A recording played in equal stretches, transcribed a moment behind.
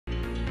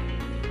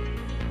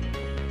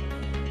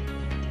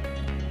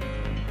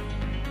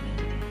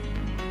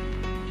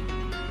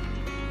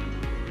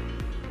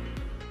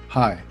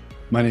Hi,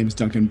 my name is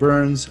Duncan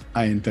Burns.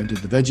 I invented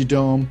the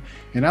VEGGIDOME,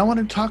 and I want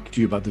to talk to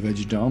you about the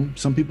VEGGIDOME.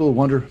 Some people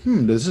wonder,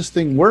 does this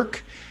thing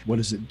work? What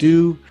does it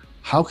do?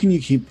 How can you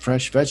keep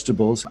fresh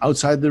vegetables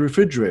outside the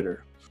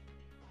refrigerator?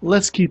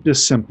 Let's keep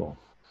this simple.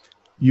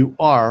 You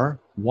are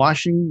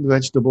washing the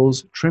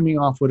vegetables, trimming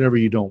off whatever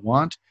you don't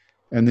want,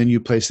 and then you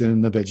place it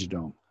in the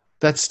VEGGIDOME.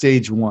 That's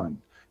stage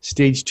one.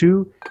 Stage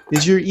two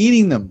is you're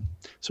eating them.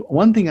 So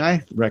one thing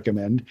I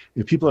recommend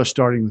if people are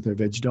starting with their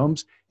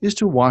VEGGIDOMEs is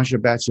to wash a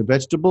batch of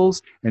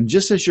vegetables, and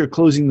just as you're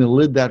closing the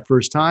lid that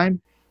first time,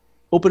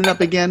 open it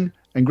up again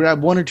and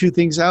grab one or two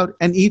things out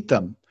and eat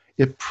them.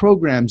 It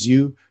programs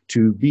you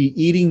to be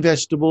eating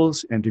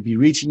vegetables and to be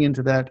reaching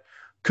into that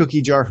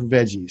cookie jar for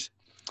veggies.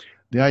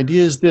 The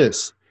idea is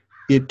this: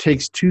 it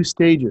takes two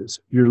stages.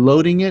 You're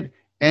loading it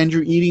and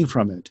you're eating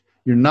from it.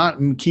 You're not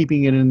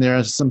keeping it in there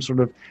as some sort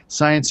of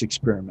science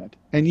experiment.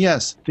 And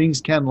yes, things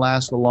can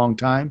last a long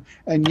time.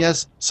 And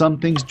yes, some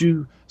things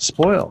do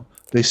spoil.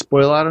 They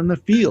spoil out in the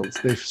fields.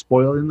 They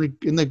spoil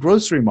in the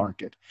grocery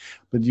market.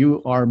 But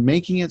you are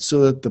making it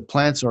so that the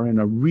plants are in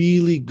a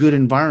really good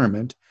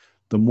environment.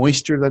 The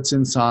moisture that's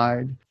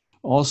inside,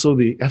 also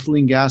the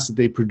ethylene gas that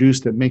they produce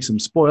that makes them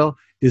spoil,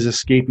 is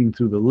escaping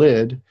through the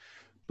lid.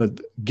 But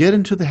get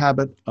into the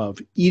habit of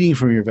eating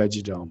from your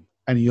VEGGIDOME,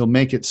 and you'll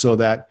make it so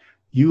that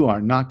you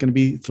are not going to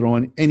be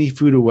throwing any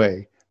food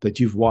away that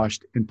you've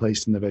washed and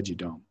placed in the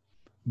VEGGIDOME.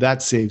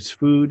 That saves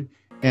food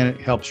and it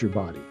helps your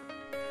body.